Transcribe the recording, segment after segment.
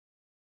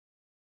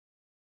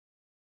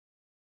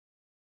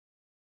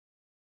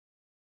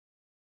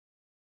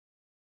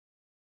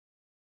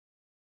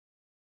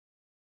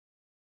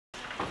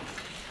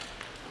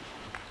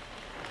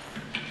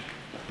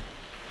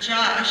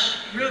Josh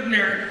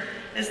Ruebner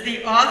is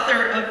the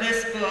author of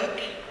this book,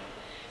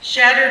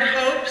 Shattered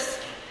Hopes,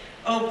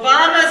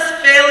 Obama's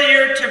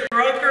Failure to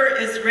Broker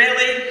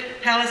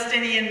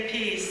Israeli-Palestinian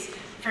Peace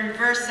from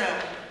Verso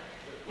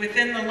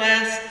within the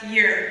last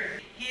year.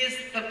 He is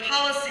the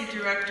policy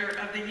director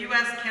of the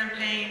U.S.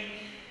 campaign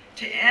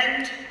to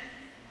end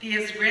the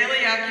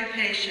Israeli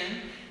occupation,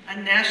 a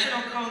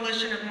national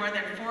coalition of more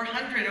than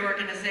 400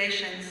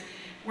 organizations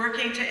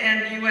working to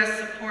end U.S.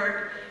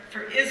 support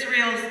for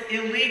Israel's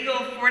illegal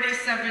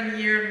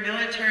 47-year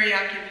military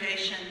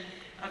occupation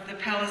of the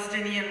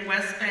Palestinian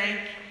West Bank,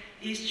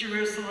 East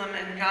Jerusalem,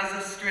 and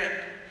Gaza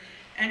Strip,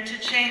 and to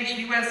change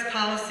U.S.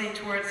 policy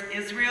towards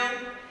Israel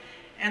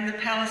and the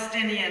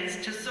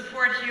Palestinians to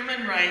support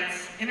human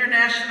rights,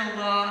 international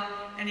law,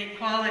 and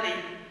equality.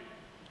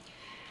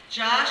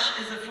 Josh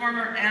is a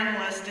former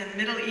analyst in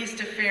Middle East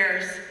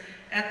affairs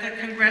at the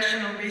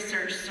Congressional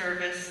Research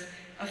Service,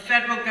 a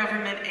federal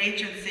government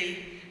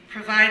agency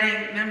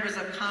providing members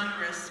of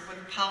Congress with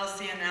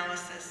policy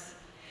analysis.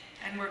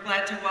 And we're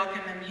glad to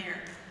welcome him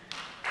here.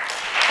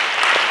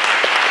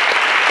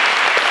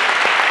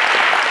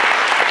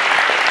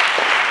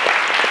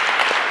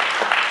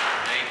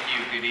 Thank you.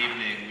 Good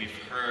evening. We've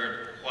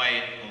heard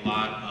quite a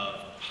lot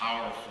of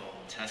powerful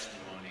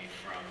testimony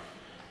from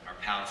our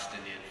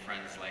Palestinian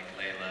friends like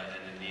Layla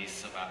and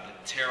Anise about the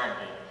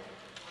terrible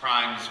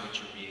crimes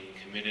which are being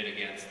committed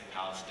against the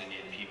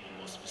Palestinian people,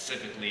 most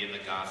specifically in the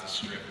Gaza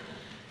Strip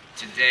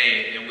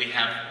today, and we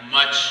have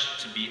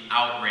much to be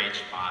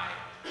outraged by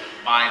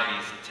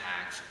these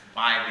attacks,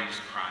 by these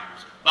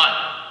crimes. But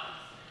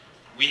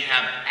we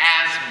have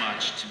as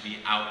much to be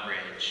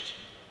outraged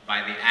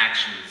by the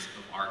actions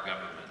of our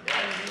government.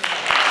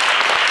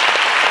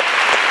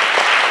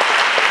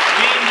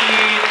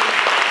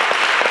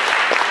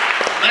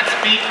 Let's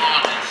be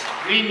honest,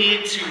 we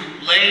need to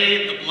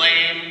lay the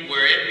blame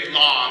where it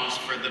belongs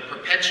for the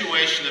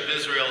perpetuation of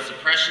Israel's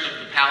oppression of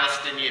the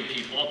Palestinian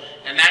people,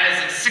 and that is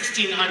at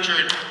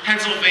 1600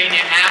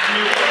 Pennsylvania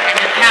Avenue and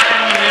at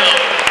Capitol Hill.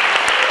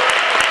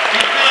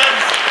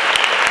 Because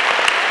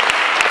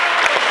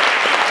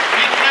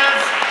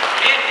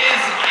it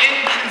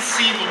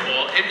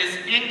is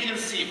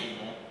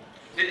inconceivable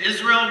that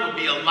Israel would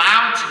be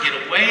allowed to get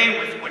away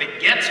with what it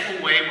gets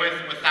away with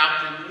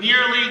without the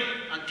nearly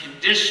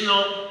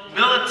unconditional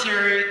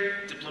military,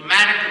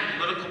 diplomatic, and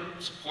political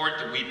support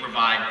that we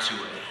provide to it.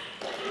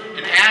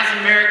 And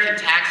as American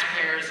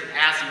taxpayers, and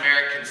as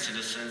American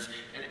citizens,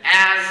 and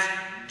as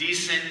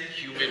decent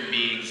human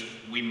beings,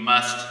 we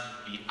must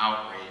be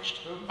outraged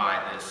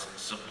by this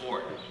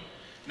support.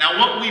 Now,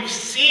 what we've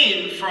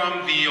seen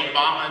from the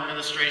Obama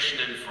administration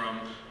and from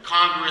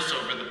Congress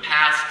over the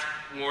past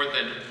more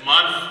than a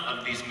month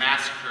of these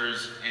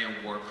massacres and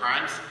war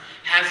crimes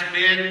has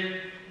been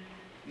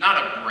not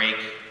a break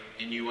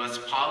in U.S.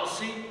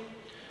 policy,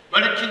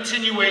 but a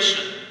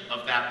continuation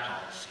of that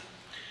policy.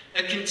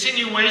 A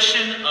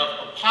continuation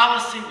of a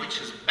policy which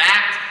has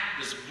backed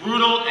this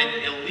brutal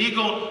and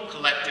illegal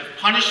collective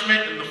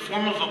punishment in the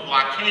form of a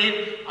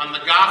blockade on the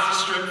Gaza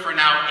Strip for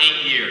now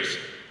 8 years.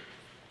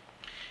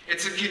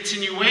 It's a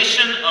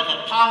continuation of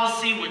a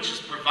policy which has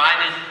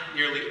provided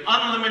nearly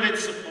unlimited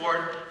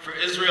support for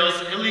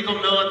Israel's illegal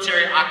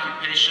military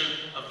occupation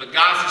of the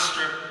Gaza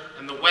Strip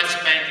and the West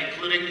Bank,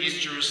 including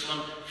East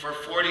Jerusalem, for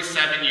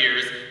 47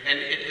 years, and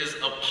it is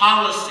a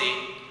policy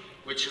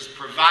which has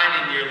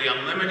provided nearly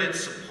unlimited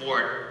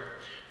support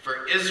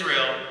for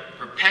Israel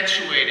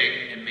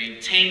perpetuating and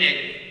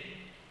maintaining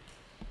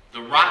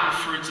the rotten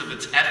fruits of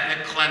its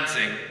ethnic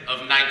cleansing of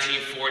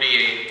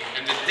 1948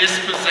 and the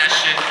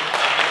dispossession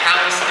of the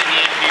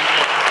Palestinian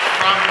people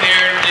from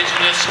their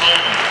indigenous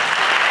homes.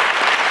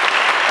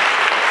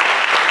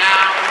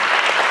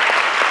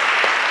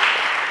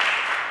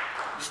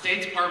 The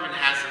State Department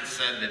hasn't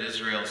said that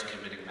Israel is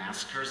committing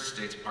massacres. The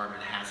State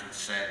Department hasn't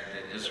said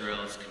that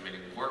Israel is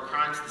committing war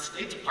crimes. The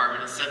State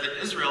Department has said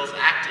that Israel is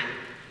acting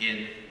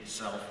in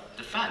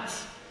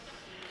self-defense.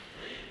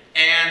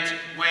 And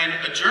when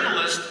a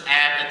journalist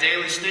at a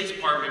daily State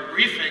Department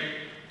briefing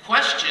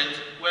questioned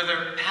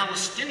whether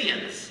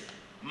Palestinians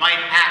might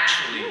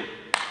actually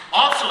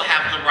also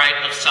have the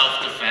right of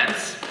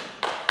self-defense,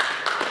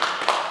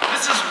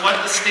 this is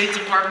what the State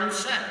Department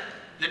said,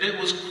 that it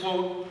was,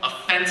 quote,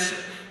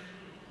 offensive.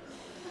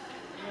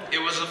 It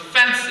was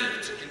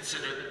offensive to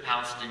consider that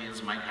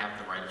Palestinians might have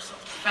the right of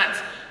self-defense.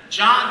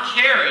 John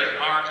Kerry,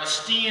 our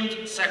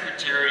esteemed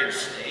Secretary of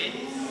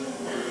State,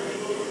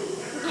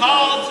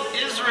 called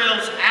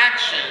Israel's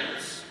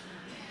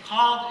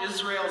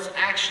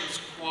actions,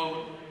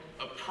 quote,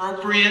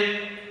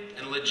 appropriate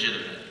and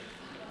legitimate.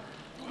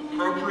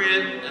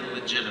 Appropriate and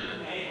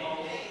legitimate.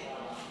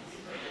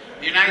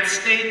 The United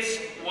States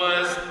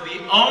was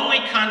the only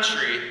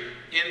country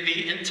in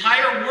the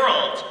entire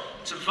world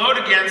to vote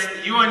against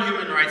the UN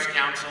Human Rights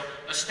Council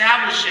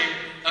establishing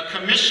a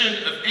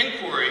commission of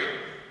inquiry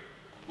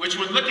which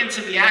would look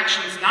into the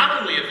actions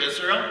not only of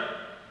Israel,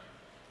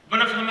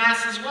 but of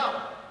Hamas as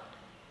well.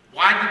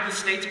 Why did the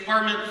State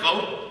Department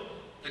vote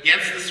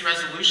against this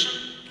resolution?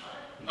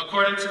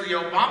 According to the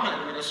Obama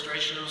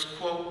administration, it was,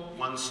 quote,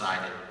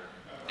 one-sided.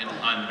 and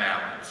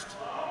unbalanced.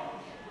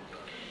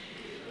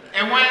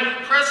 And when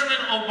President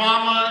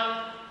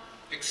Obama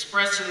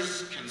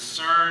expresses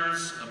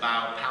concerns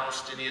about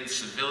Palestinian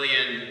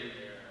civilian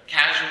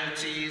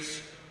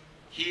casualties,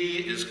 he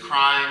is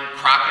crying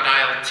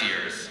crocodile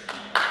tears.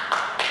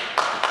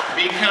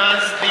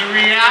 Because the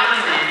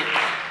reality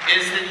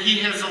is that he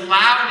has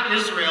allowed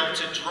Israel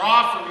to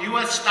draw from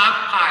U.S.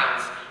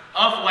 stockpiles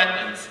of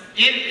weapons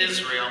in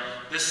Israel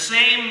the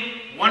same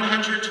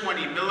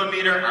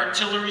 120mm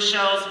artillery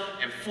shells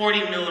and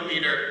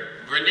 40mm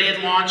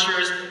grenade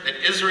launchers that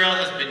Israel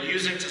has been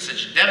using to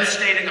such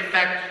devastating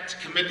effect to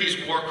commit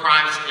these war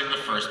crimes in the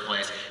first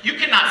place. You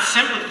cannot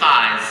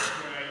sympathize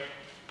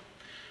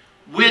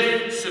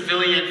with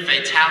civilian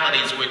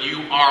fatalities when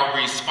you are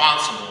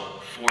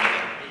responsible for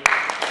them.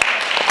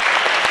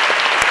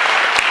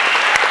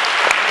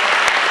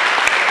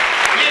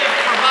 We have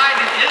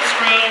provided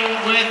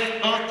Israel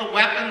with both the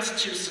weapons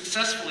to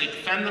successfully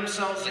defend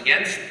themselves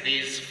against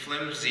these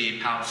flimsy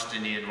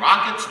Palestinian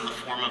rockets in the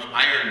form of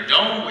Iron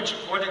Dome, which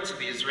according to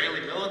the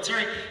Israeli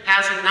military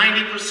has a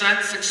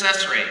 90%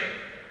 success rate.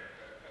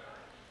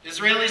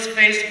 Israelis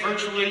face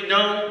virtually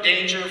no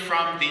danger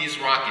from these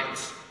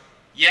rockets.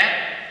 Yet,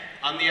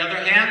 on the other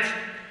hand,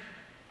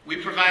 we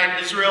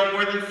provide Israel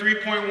more than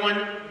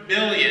 $3.1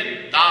 billion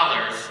in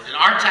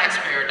our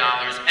taxpayer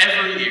dollars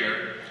every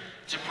year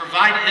to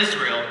provide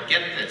Israel,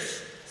 get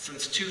this,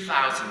 since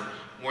 2000,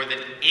 more than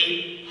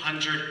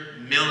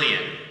 800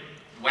 million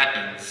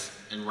weapons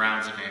and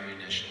rounds of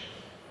ammunition.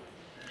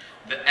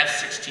 The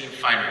F-16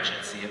 fighter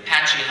jets, the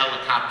Apache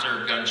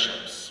helicopter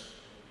gunships,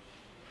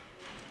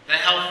 the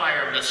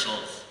Hellfire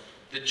missiles,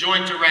 the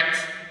Joint Direct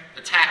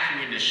Attack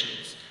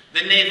munitions,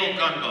 the naval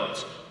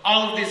gunboats,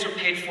 all of these are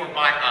paid for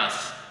by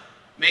us,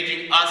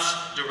 making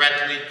us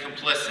directly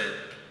complicit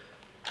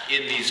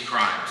in these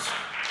crimes.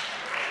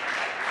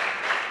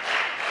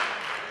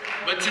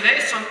 But today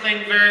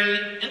something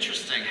very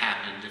interesting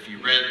happened if you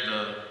read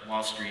the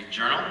Wall Street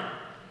Journal.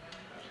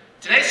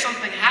 Today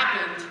something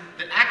happened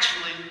that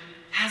actually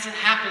hasn't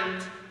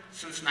happened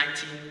since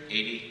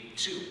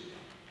 1982.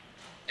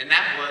 And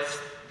that was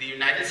the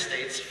United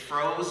States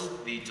froze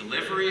the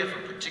delivery of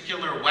a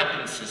particular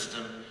weapon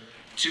system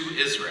to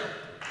Israel.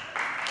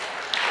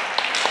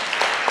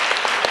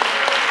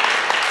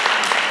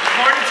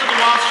 According to the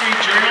Wall Street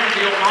Journal,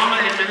 the Obama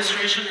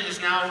administration has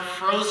now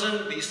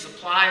frozen the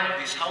supply of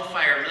these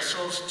Hellfire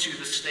missiles to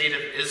the state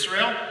of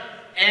Israel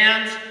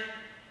and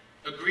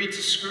agreed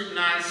to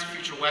scrutinize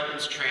future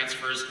weapons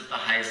transfers at the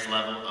highest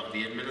level of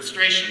the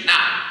administration.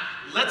 Now,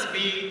 let's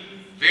be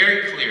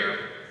very clear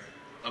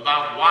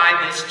about why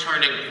this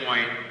turning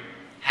point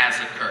has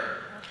occurred.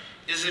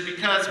 Is it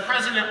because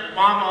President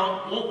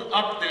Obama woke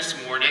up this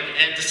morning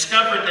and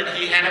discovered that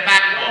he had a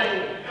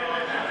backbone?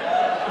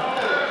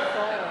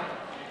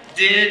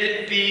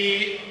 Did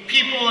the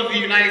people of the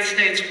United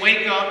States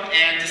wake up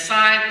and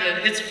decide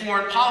that its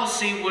foreign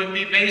policy would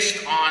be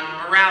based on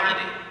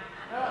morality?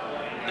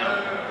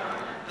 No.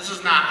 This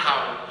is not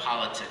how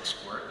politics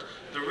work.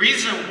 The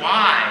reason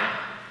why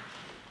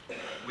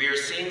we are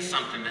seeing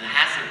something that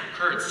hasn't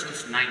occurred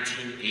since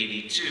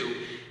 1982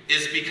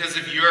 is because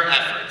of your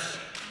efforts.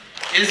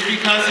 Is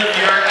because of the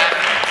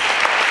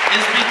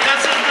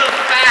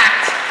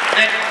fact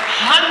that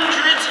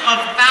hundreds of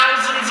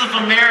thousands of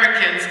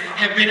Americans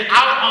have been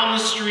out on the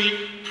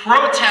street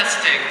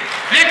protesting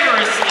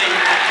vigorously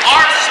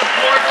our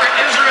support for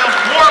Israel's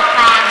war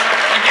crimes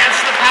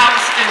against the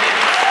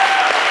Palestinians.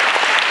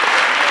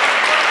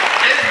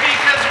 It is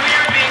because we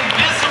are being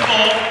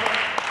visible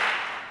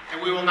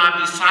and we will not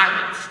be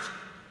silenced.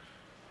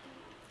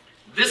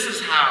 This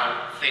is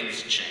how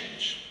things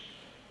change.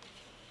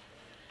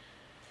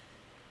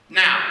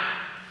 Now,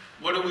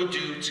 what do we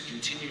do to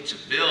continue to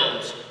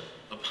build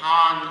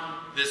upon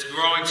this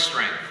growing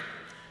strength?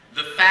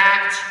 The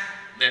fact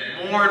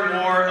that more and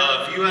more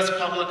of U.S.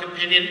 public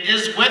opinion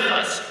is with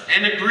us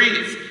and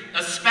agrees,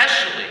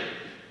 especially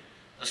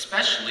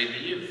the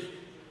youth.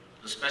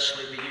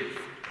 Especially the youth.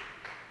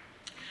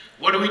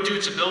 What do we do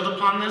to build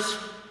upon this?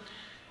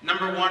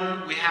 Number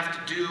one, we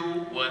have to do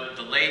what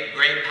the late,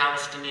 great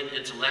Palestinian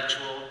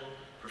intellectual,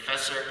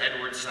 Professor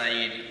Edward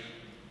Said,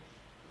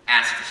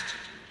 asked us to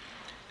do.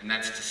 And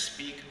that's to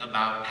speak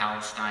about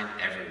Palestine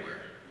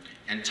everywhere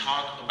and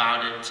talk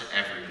about it to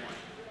everyone.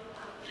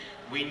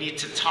 We need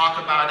to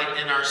talk about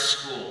it in our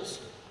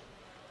schools.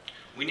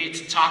 We need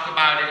to talk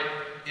about it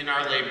in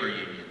our labor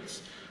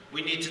unions.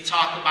 We need to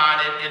talk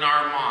about it in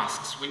our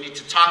mosques. We need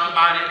to talk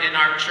about it in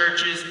our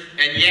churches.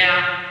 And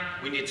yeah,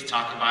 we need to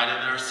talk about it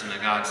in our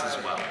synagogues as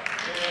well.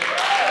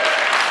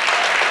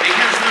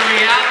 Because the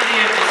reality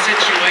of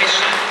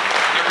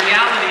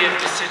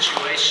the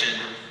situation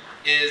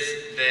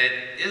is that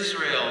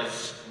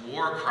Israel's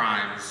war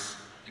crimes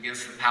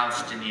against the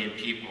Palestinian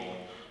people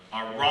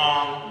are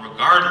wrong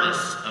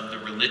regardless of the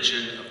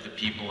religion of the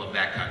people of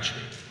that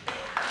country.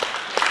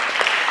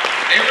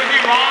 They would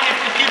be wrong if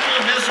the people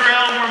of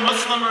Israel were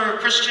Muslim or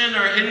Christian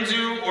or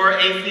Hindu or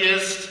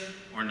atheist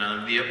or none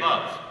of the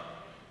above,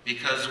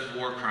 because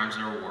war crimes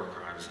are war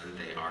crimes and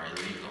they are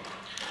illegal.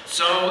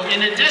 So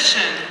in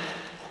addition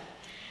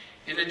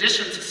In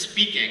addition to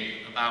speaking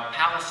about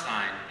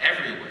Palestine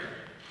everywhere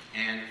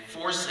and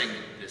forcing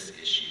this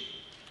issue,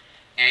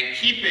 and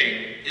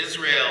keeping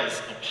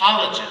Israel's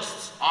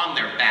apologists on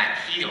their back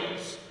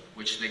heels,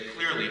 which they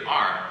clearly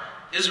are,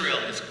 Israel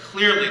has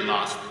clearly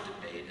lost the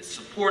debate. Its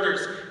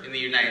supporters in the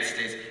United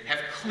States have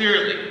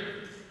clearly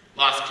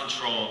lost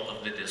control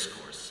of the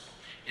discourse.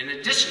 In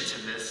addition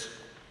to this,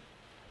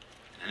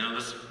 I know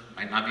this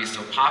might not be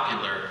so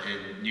popular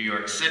in New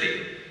York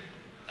City.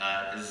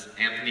 Is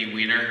Anthony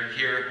Weiner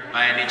here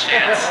by any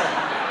chance?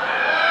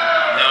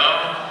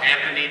 No?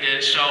 Anthony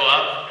didn't show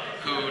up,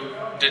 who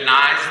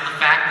denies the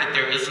fact that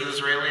there is an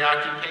Israeli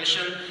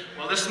occupation?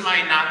 Well, this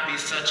might not be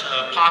such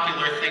a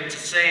popular thing to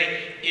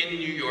say in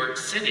New York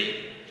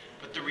City,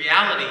 but the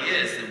reality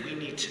is that we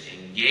need to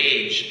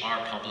engage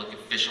our public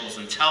officials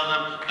and tell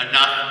them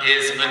enough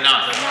is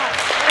enough.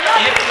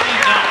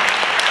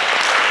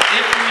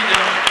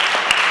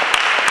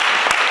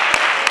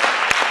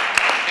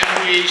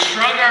 If we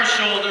shrug our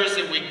shoulders,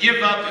 if we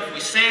give up, if we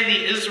say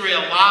the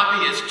Israel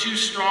lobby is too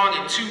strong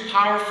and too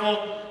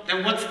powerful,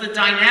 then what's the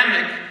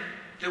dynamic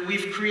that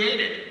we've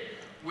created?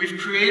 We've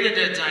created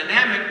a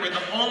dynamic where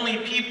the only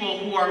people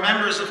who our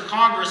members of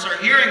Congress are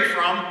hearing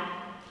from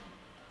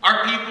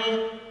are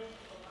people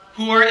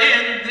who are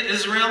in the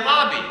Israel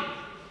lobby.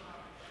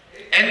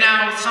 And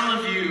now some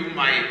of you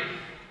might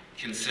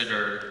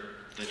consider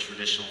the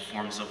traditional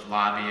forms of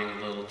lobbying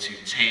a little too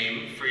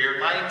tame for your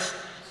likes.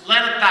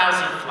 Let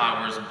 1,000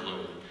 flowers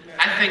bloom.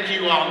 I think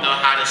you all know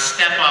how to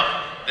step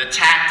up the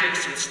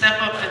tactics and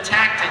step up the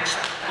tactics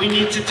we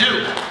need to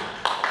do.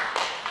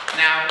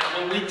 Now,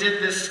 when we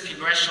did this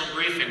congressional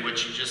briefing,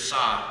 which you just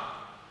saw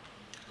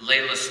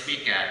Layla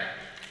speak at,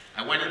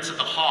 I went into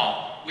the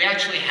hall. We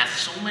actually had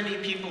so many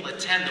people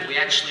attend that we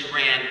actually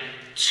ran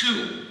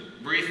 2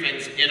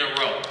 briefings in a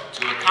row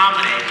to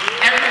accommodate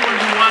everyone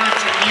who wanted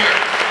to hear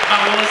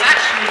about what was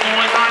actually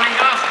going on in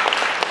Gaza.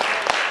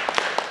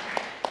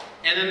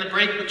 And in the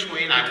break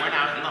between, I went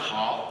out in the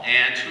hall,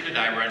 and who did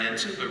I run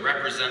into but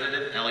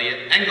Representative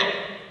Eliot Engel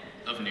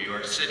of New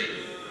York City.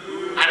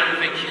 I don't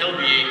think he'll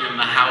be in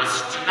the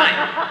House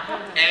tonight.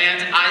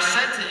 And I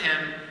said to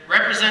him,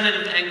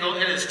 Representative Engel,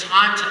 it is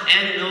time to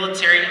end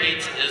military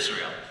aid to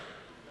Israel.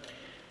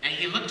 And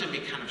he looked at me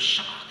kind of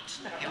shocked.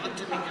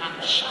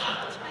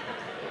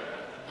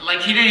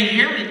 Like he didn't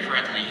hear me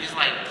correctly. He's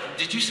like,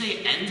 did you say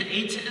end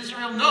aid to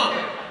Israel? No,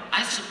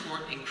 I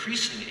support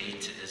increasing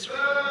aid to Israel.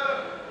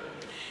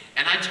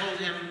 And I told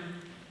him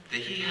that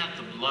he had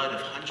the blood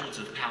of hundreds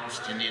of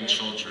Palestinian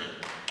children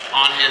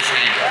on his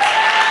hands.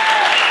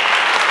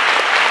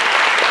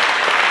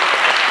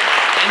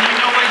 And you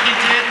know what he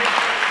did?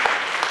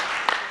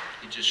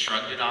 He just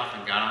shrugged it off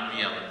and got on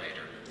the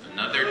elevator.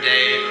 Another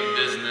day of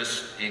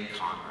business in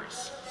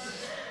Congress.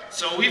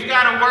 So we've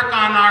got to work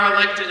on our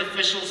elected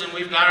officials, and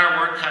we've got our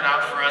work cut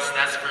out for us,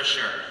 that's for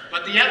sure.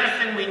 But the other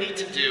thing we need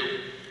to do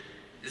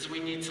is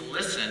we need to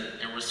listen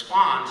and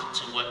respond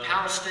to what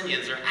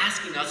Palestinians are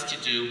asking us to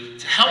do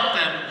to help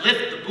them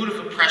lift the boot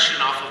of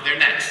oppression off of their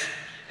necks.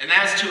 And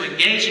that is to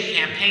engage in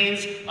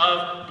campaigns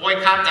of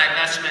boycott,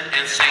 divestment,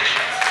 and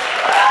sanctions.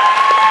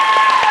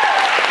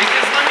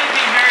 Because let me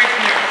be very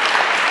clear.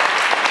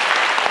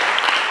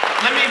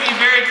 Let me be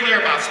very clear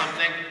about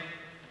something.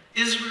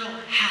 Israel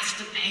has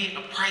to pay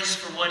a price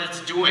for what it's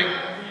doing.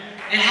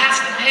 It has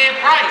to pay a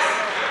price.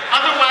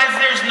 Otherwise,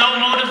 there's no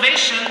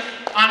motivation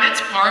on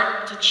its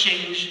part to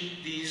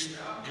change these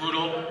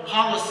brutal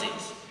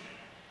policies.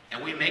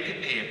 And we make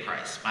it pay a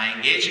price by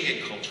engaging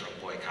in cultural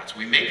boycotts.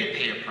 We make it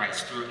pay a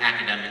price through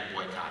academic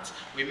boycotts.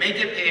 We make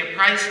it pay a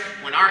price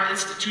when our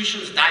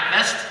institutions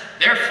divest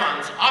their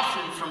funds,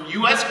 often from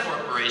US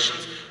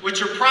corporations,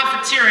 which are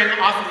profiteering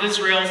off of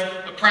Israel's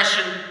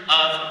oppression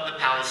of the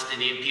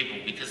Palestinian people.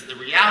 Because the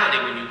reality,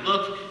 when you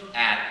look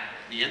at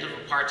the end of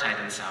apartheid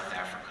in South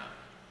Africa,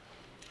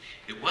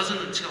 it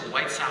wasn't until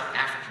white South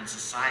African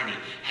society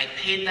had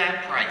paid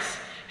that price,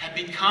 had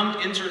become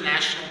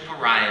international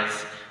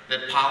pariahs,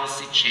 that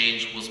policy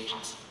change was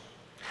possible.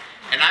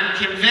 And I'm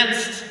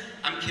convinced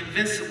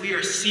that we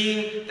are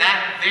seeing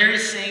that very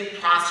same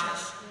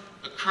process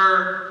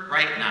occur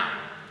right now.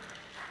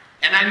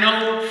 And I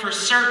know for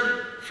certain,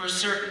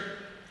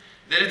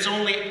 that it's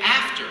only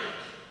after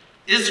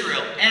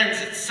Israel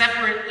ends its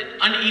separate and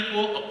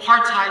unequal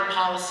apartheid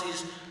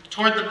policies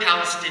toward the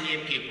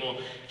Palestinian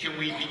people can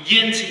we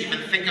begin to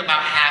even think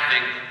about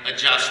having a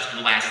just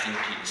and lasting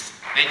peace.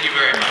 Thank you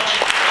very much.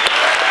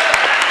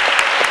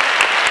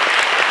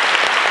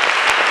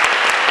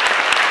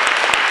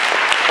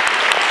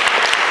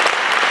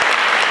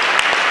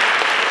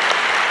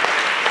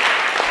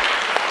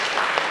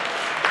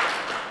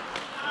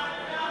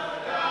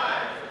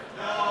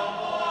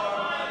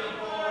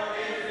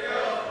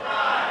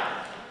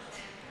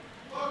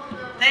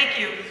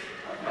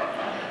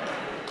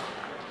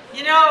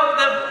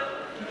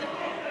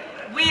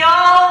 We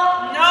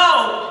all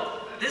know,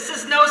 this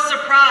is no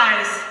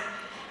surprise,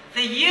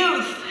 the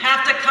youth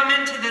have to come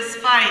into this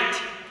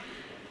fight.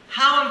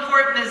 How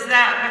important is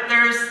that? But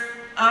there's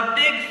a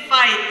big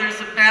fight, there's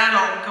a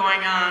battle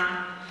going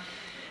on.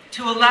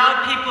 to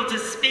allow people to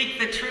speak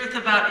the truth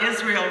about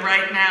Israel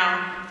right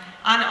now.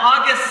 On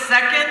August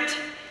 2nd,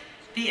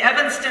 the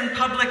Evanston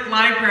Public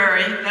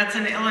Library, that's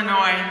in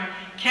Illinois,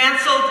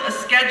 canceled a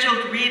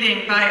scheduled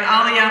reading by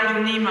Ali Abu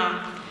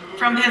Nima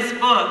from his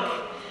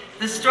book,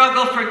 The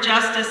Struggle for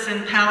Justice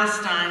in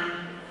Palestine.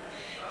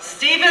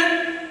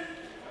 Stephen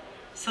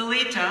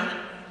Salita,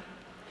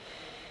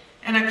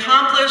 an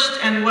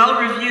accomplished and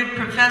well-reviewed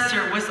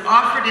professor, was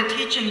offered a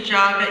teaching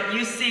job at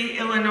UC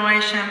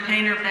Illinois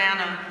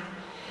Champaign-Urbana.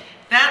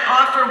 That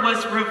offer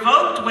was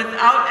revoked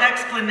without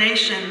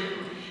explanation,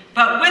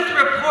 but with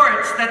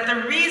reports that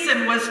the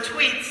reason was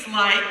tweets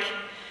like,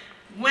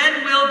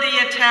 "When will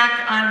the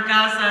attack on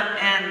Gaza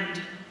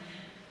end?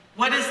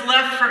 What is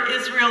left for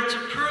Israel to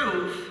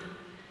prove?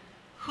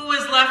 Who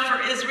is left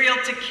for Israel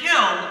to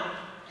kill?"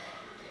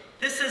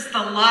 This is the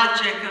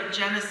logic of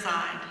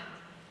genocide.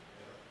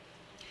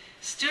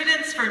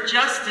 Students for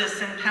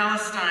Justice in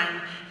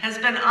Palestine has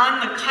been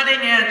on the cutting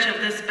edge of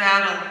this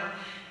battle.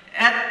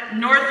 At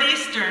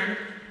Northeastern,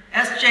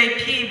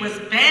 SJP was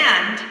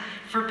banned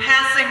for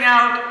passing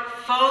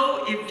out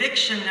faux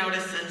eviction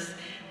notices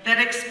that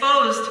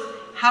exposed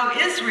how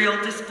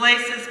Israel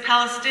displaces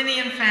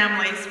Palestinian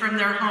families from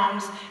their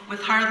homes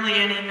with hardly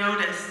any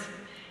notice.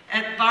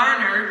 At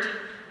Barnard,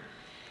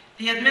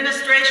 the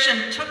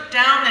administration took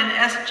down an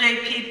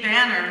SJP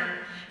banner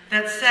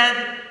that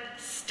said,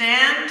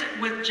 "Stand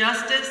with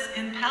justice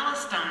in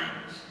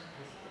Palestine."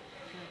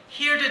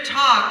 Here to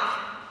talk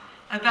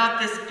about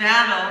this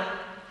battle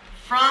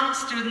from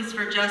Students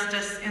for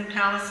Justice in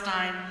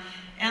Palestine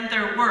and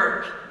their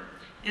work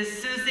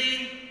is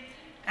Susie,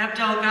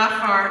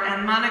 Abdelghafar,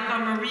 and Monica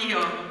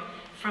Murillo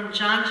from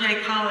John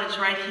Jay College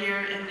right here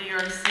in New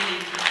York City.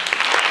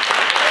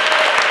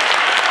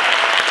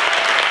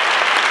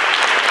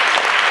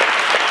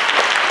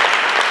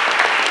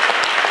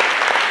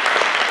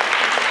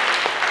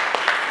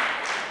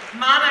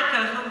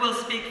 Monica, who will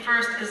speak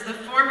first, is the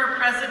former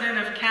president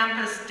of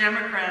Campus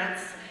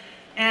Democrats,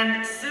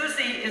 and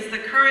Susie is the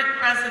current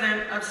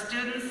president of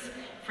Students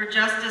for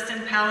Justice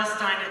in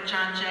Palestine at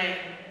John Jay.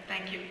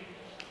 Thank you.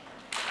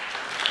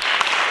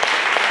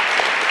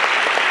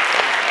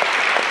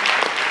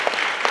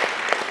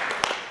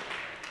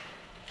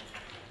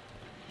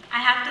 I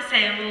have to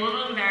say, I'm a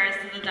little embarrassed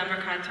that the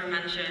Democrats were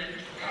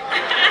mentioned.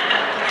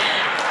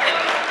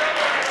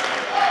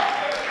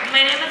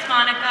 My name is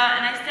Monica,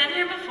 and I stand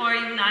here before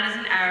you not as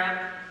an Arab,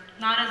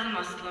 not as a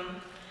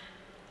Muslim.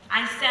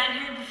 I stand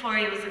here before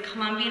you as a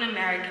Colombian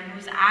American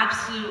who's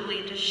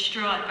absolutely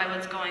distraught by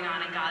what's going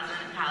on in Gaza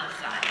and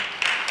Palestine.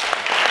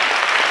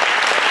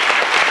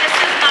 This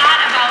is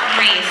not about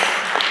race.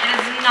 It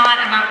is not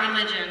about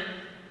religion.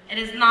 It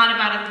is not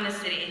about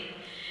ethnicity.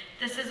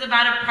 This is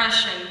about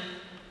oppression.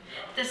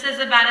 This is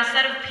about a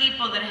set of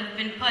people that have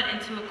been put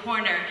into a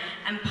corner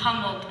and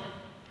pummeled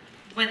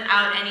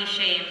without any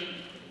shame.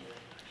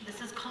 This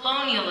is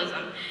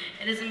colonialism.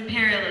 It is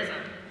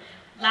imperialism.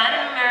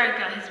 Latin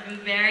America has been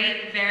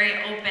very,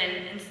 very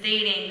open in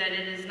stating that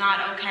it is not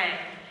okay.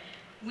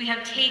 We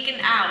have taken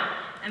out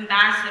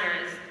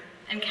ambassadors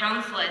and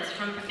consulates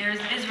from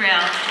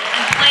Israel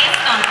and placed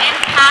them in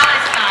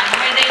Palestine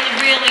where they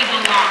really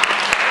belong.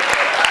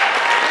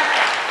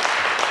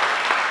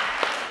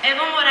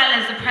 Evo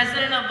Morales, the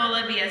president of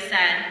Bolivia,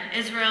 said,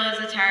 "Israel is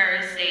a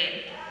terrorist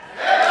state."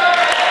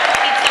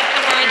 He took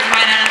the words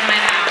right out of my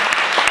mouth.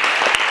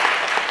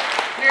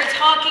 We're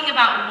talking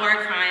about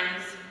war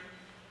crimes,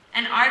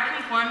 and our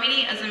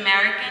conformity as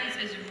Americans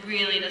is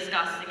really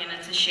disgusting, and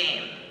it's a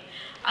shame.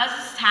 Us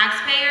as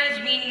taxpayers,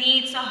 we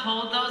need to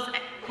hold those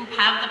who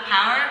have the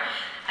power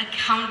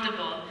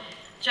accountable.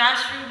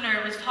 Josh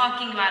Ruebner was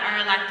talking about our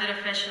elected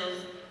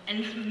officials,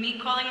 and me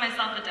calling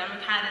myself a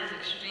Democrat is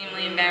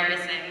extremely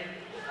embarrassing.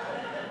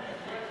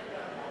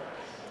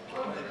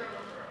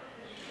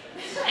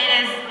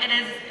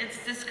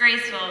 It's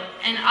disgraceful.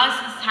 And us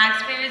as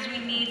taxpayers, we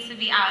need to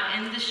be out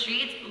in the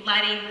streets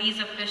letting these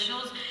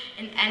officials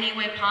in any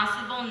way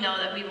possible know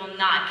that we will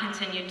not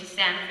continue to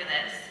stand for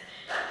this.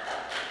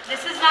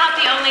 This is not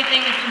the only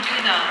thing we can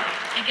do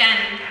though.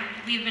 Again,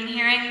 we've been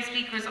hearing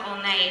speakers all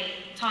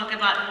night talk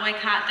about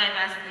boycott,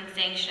 divest, and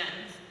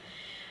sanctions.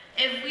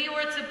 If we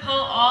were to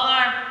pull all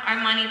our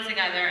money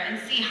together and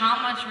see how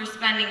much we're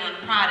spending on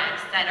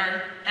products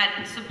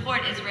that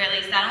support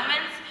Israeli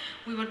settlements,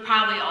 we would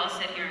probably all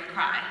sit here and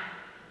cry.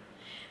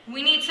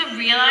 We need to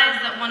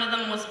realize that one of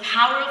the most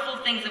powerful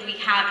things that we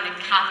have in a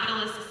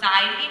capitalist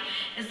society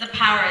is the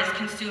power as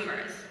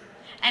consumers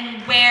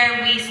and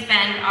where we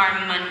spend our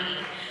money.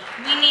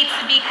 We need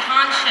to be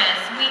conscious.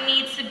 We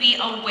need to be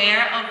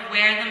aware of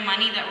where the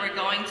money that we're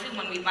going to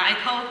when we buy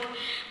Coke,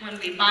 when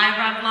we buy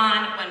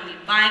Revlon, when we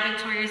buy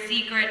Victoria's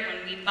Secret,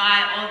 when we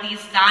buy all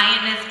these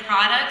Zionist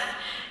products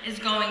is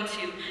going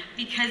to.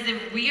 Because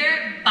if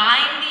we're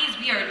buying these,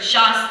 we are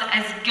just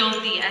as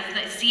guilty as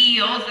the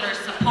CEOs that are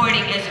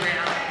supporting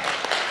Israel.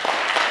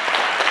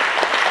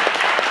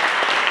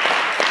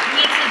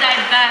 We need to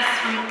divest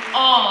from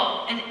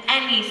all and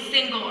any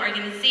single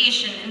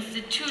organization,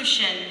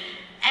 institution,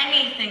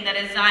 anything that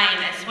is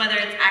Zionist, whether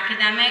it's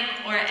academic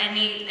or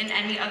in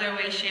any other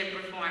way, shape,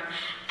 or form.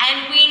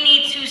 And we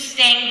need to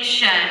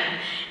sanction.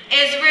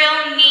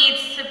 Israel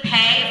needs to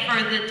pay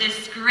for the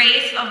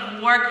disgrace of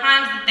war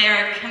crimes that they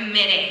are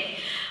committing.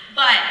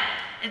 But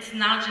it's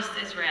not just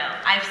Israel.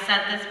 I've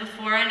said this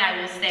before and I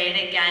will say it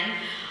again.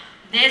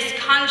 This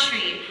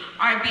country,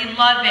 our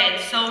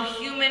beloved, so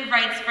human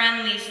rights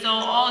friendly, so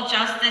all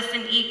justice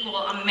and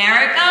equal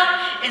America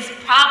is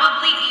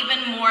probably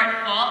even more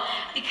at fault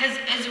because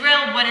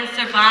Israel wouldn't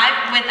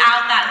survive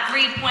without that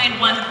 $3.1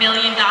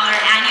 billion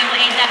annual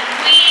aid that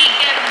we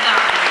give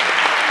them.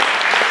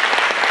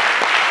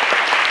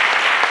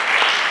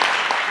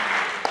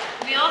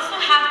 We also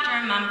have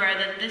to remember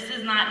that this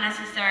is not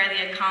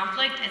necessarily a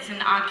conflict, it's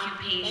an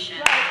occupation.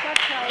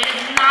 It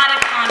is not a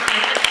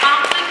conflict. A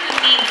conflict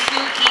would mean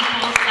two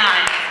equal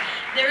sides.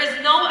 There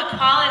is no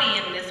equality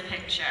in this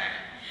picture.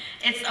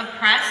 It's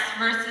oppressed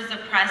versus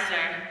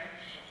oppressor.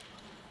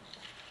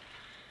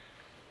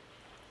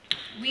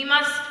 We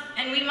must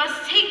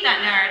take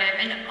that narrative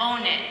and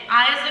own it.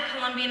 I, as a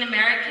Colombian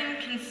American,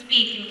 can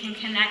speak and can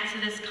connect to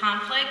this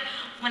conflict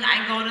when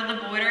I go to the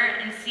border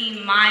and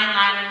see my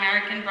Latin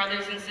American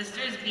brothers and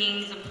sisters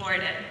being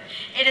supported.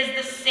 It is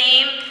the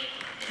same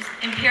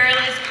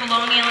imperialist,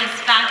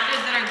 colonialist factors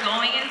that are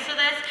going into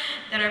this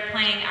that are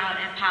playing out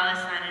in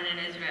Palestine and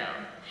in Israel.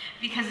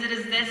 Because it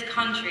is this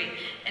country,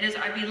 it is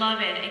our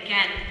beloved,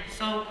 again,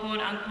 so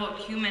quote-unquote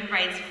human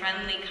rights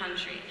friendly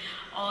country.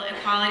 All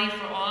equality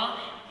for all,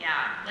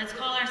 yeah, let's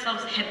call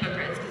ourselves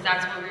hypocrites, because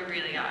that's what we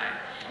really are.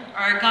 Or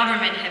our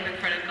government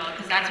hypocritical,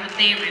 because that's what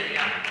they really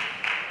are.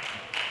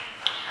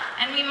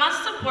 And we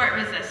must support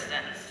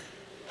resistance.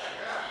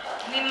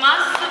 We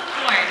must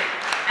support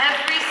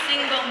every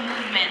single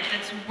movement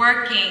that's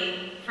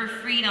working for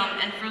freedom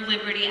and for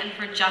liberty and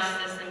for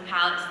justice in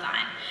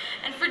Palestine.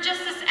 And for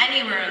justice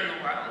anywhere in the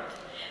world.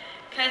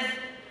 Because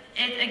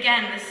it's,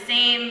 again, the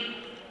same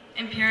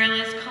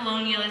imperialist,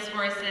 colonialist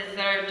forces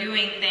that are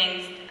doing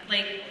things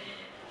like,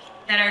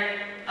 that are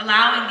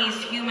allowing these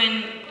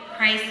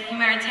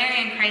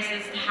humanitarian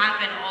crises to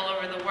happen all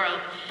over the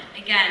world.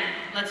 Again,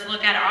 let's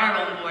look at our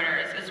own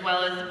borders as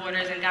well as the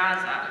borders in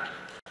Gaza.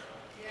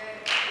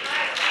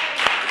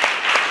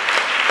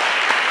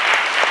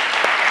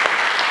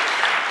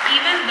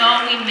 Even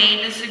though we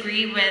may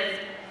disagree with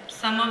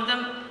some of the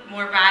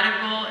more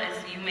radical,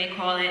 as you may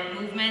call it,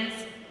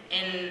 movements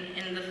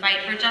in the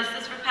fight for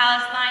justice for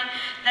Palestine,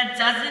 that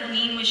doesn't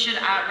mean we should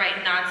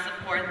outright not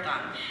support them.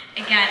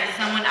 Again,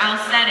 someone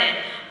else said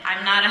it,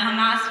 I'm not a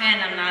Hamas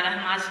fan, I'm not a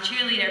Hamas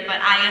cheerleader,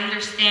 but I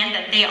understand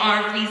that they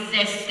are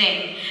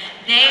resisting.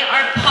 They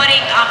are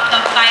putting up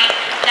the fight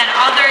that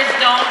others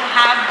don't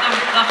have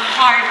the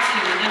heart to,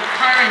 the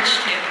courage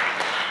to.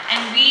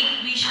 And we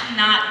should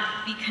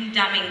not be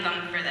condemning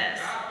them for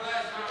this.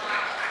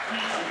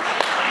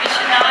 We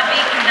should not be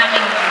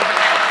condemning them for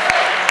this.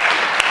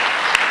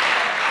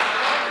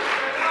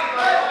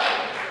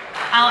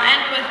 I'll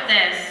end with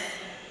this.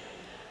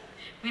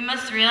 We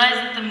must realize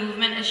that the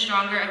movement is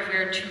stronger if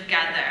we're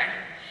together.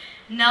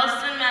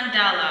 Nelson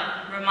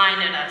Mandela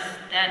reminded us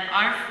that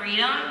our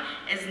freedom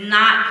is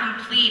not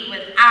complete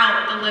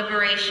without the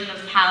liberation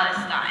of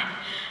Palestine.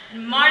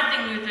 And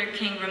Martin Luther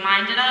King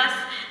reminded us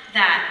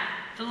that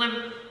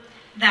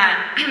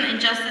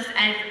injustice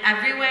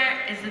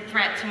everywhere is a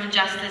threat to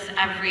injustice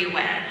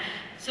everywhere.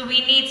 So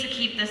we need to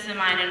keep this in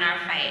mind in our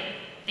fight.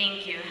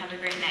 Thank you. Have a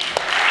great night.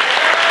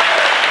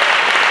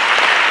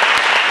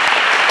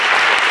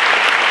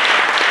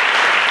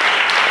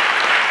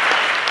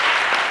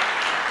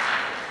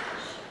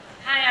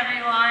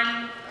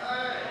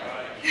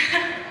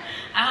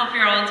 I hope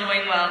you're all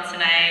doing well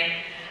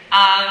tonight.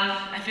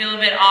 I feel a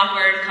bit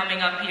awkward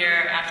coming up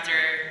here after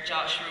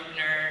Josh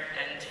Ruebner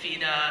and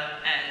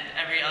Fida and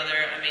every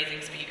other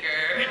amazing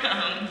speaker.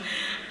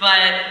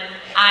 But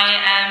I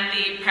am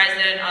the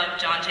president of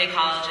John Jay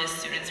College's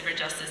Students for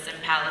Justice in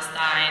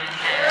Palestine.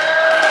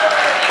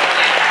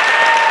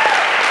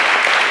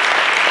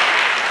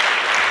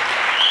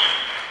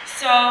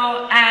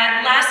 So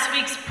at last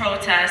week's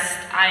protest,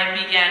 I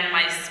began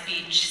my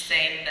speech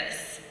saying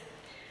this.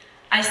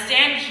 I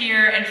stand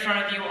here in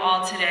front of you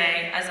all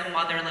today as a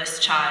motherless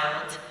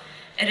child.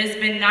 It has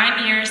been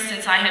 9 years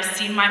since I have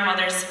seen my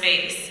mother's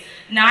face,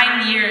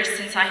 9 years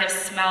since I have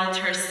smelled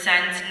her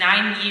scent,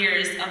 9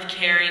 years of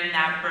carrying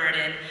that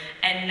burden,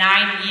 and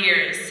 9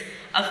 years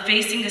of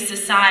facing a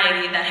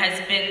society that has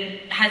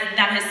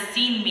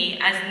seen me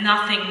as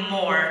nothing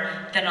more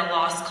than a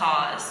lost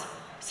cause,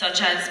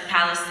 such as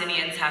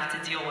Palestinians have to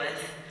deal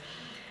with.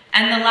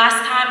 And the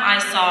last time I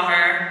saw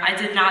her, I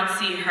did not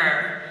see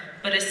her,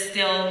 but a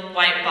still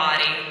white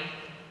body.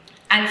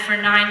 And for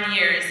 9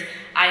 years,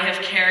 I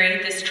have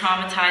carried this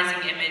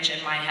traumatizing image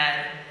in my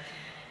head.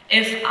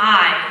 If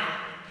I,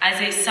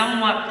 as a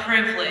somewhat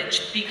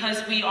privileged,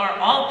 because we are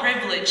all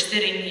privileged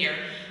sitting here,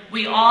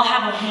 we all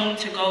have a home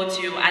to go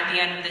to at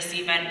the end of this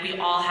event, we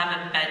all have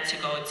a bed to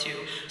go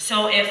to.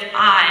 So if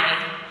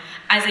I,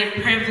 as a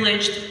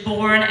privileged,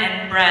 born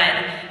and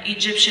bred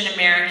Egyptian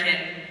American,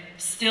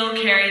 still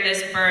carry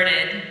this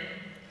burden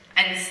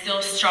and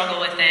still struggle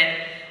with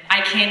it,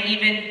 I can't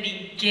even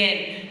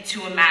begin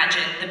to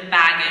imagine the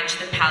baggage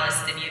the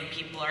Palestinian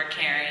people are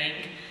carrying.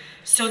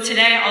 So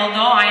today, although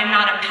I am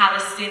not a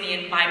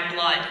Palestinian by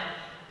blood,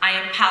 I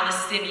am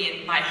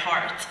Palestinian by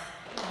heart.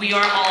 We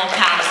are all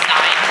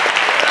Palestine.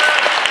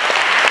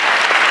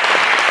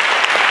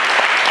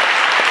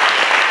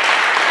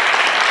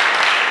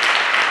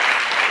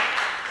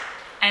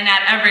 And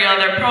at every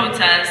other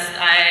protest,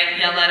 I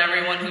yell at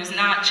everyone who's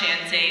not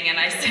chanting, and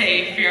I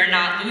say, if you're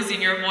not losing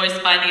your voice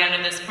by the end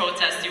of this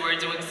protest, you are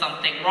doing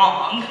something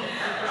wrong.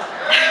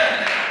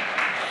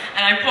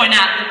 And I point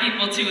at the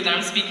people, too, that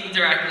I'm speaking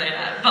directly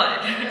at.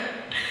 But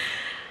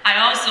I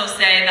also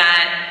say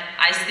that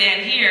I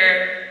stand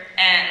here,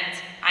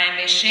 and I am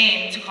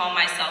ashamed to call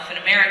myself an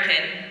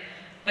American,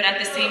 but at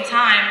the same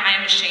time, I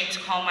am ashamed to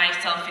call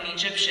myself an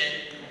Egyptian.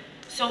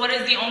 So what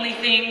is the only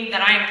thing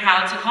that I am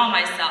proud to call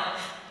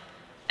myself?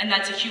 And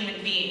that's a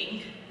human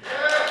being.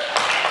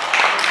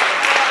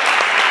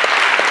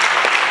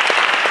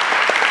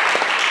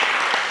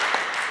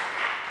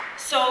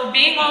 So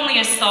being only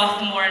a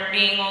sophomore and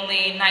being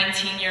only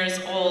 19 years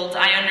old,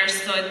 I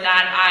understood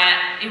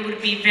that it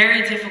would be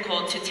very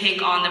difficult to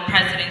take on the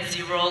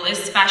presidency role,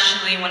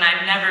 especially when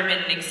I've never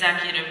been an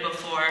executive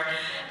before.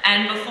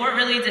 And before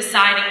really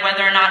deciding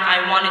whether or not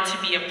I wanted to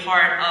be a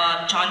part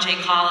of John Jay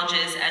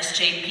College's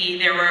SJP,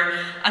 there were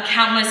a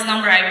countless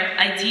number of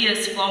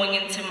ideas flowing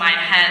into my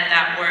head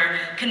that were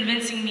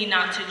convincing me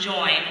not to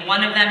join.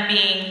 One of them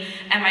being,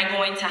 am I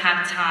going to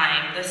have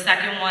time? The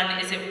second one,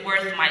 is it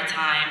worth my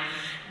time?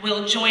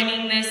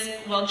 Joining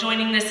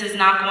this is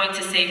not going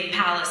to save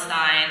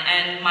Palestine.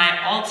 And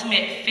my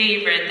ultimate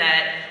favorite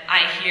that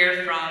I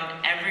hear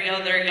from every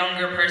other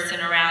younger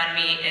person around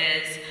me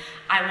is,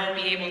 I won't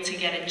be able to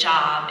get a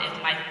job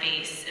if my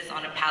face is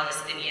on a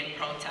Palestinian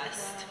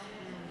protest.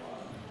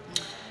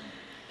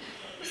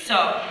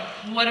 So,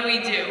 what do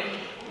we do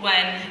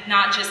when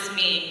not just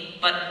me,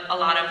 but a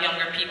lot of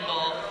younger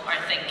people are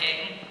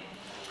thinking?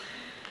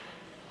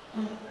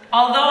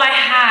 Although I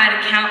had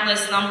a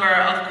countless number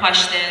of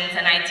questions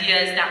and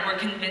ideas that were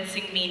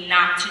convincing me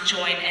not to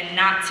join and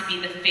not to be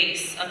the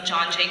face of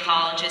John Jay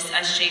College's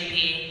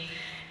SJP,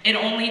 it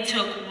only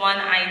took one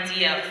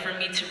idea for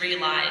me to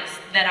realize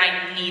that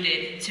I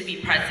needed to be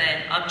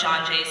president of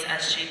John Jay's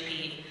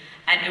SJP,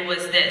 and it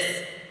was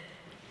this.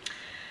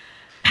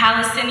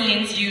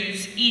 Palestinians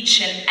use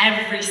each and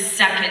every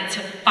second to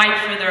fight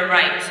for their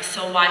rights,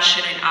 so why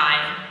shouldn't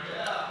I?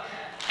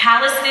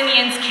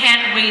 Palestinians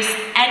can't waste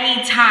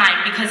any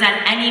time because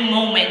at any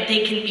moment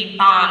they can be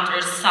bombed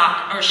or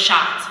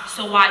shot,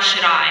 so why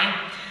should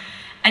I?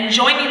 And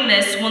joining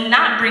this will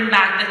not bring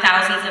back the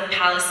thousands of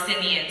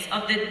Palestinians,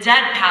 of the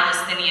dead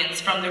Palestinians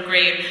from the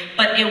grave,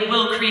 but it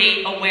will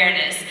create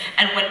awareness.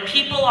 And when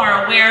people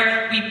are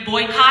aware, we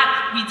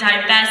boycott, we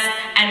divest,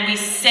 and we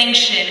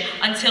sanction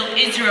until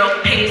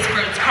Israel pays for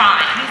its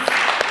crimes.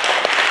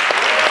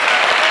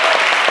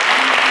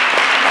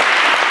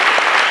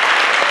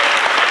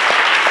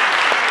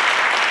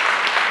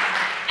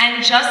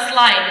 And just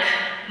like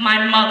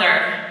my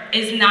mother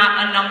is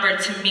not a number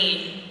to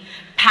me,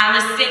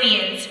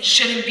 Palestinians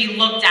shouldn't be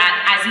looked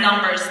at as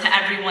numbers to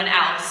everyone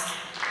else.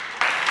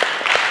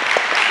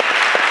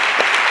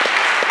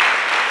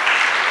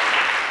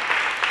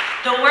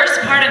 The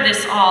worst part of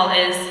this all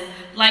is,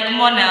 like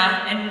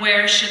Mona and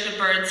Where Should the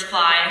Birds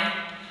Fly?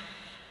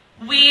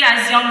 We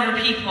as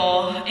younger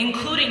people,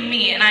 including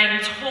me, and I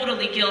am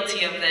totally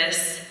guilty of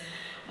this,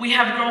 we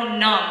have grown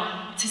numb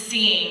to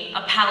seeing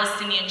a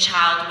Palestinian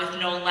child with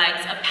no legs,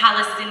 a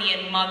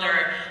Palestinian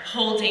mother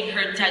holding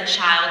her dead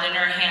child in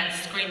her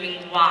hands screaming,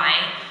 why?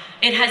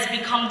 It has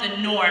become the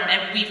norm,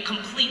 and we've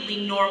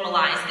completely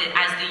normalized it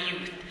as the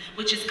youth,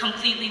 which is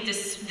completely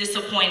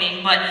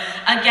disappointing. But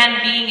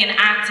again, being an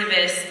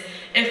activist,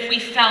 if we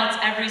felt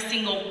every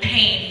single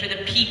pain for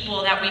the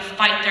people that we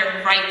fight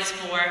their rights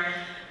for,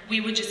 we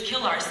would just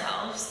kill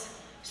ourselves.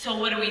 So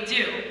what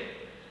do?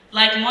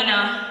 Like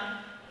Mona,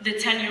 the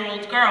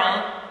 10-year-old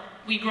girl,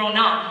 we grow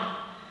numb,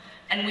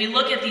 and we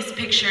look at these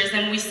pictures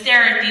and we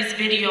stare at these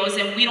videos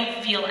and we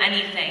don't feel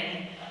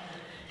anything.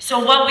 So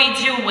what we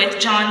do with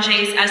John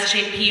Jay's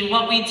SJP,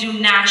 what we do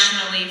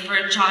nationally for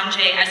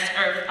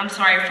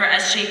for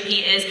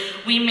SJP is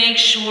we make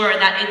sure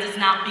that it does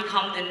not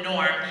become the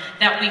norm,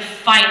 that we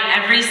fight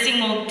every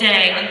single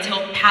day until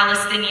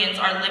Palestinians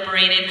are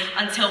liberated,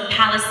 until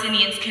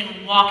Palestinians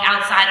can walk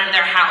outside of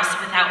their house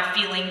without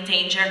feeling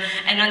danger,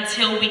 and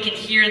until we can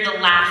hear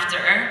the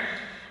laughter.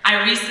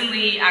 I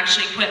recently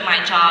actually quit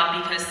my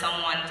job because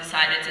someone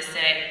decided to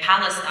say,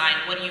 Palestine,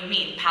 what do you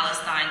mean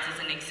Palestine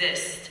doesn't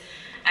exist?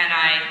 And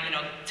I,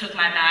 took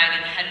my bag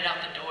and headed out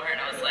the door, and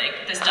I was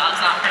like, this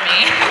job's not for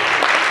me.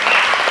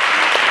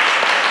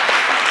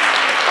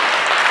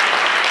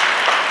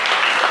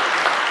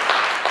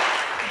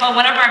 But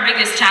one of our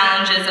biggest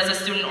challenges as a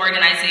student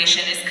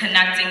organization is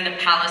connecting the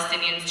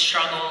Palestinian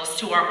struggles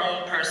to our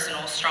own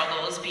personal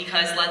struggles,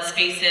 because let's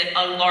face it,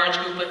 a large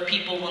group of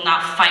people will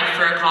not fight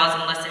for a cause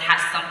unless it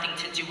has something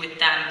to do with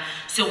them.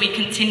 So we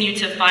continue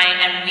to fight,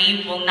 and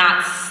we will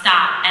not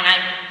stop.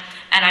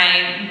 And and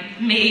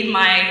I made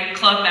my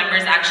club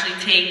members actually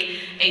take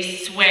a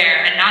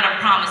swear, and not a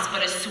promise,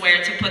 but a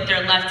swear to put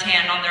their left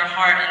hand on their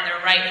heart and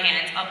their right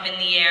hand up in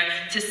the air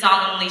to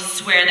solemnly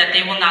swear that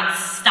they will not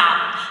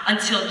stop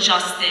until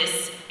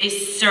justice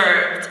is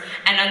served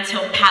and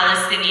until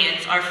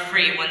Palestinians are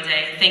free one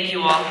day. Thank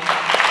you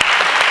all.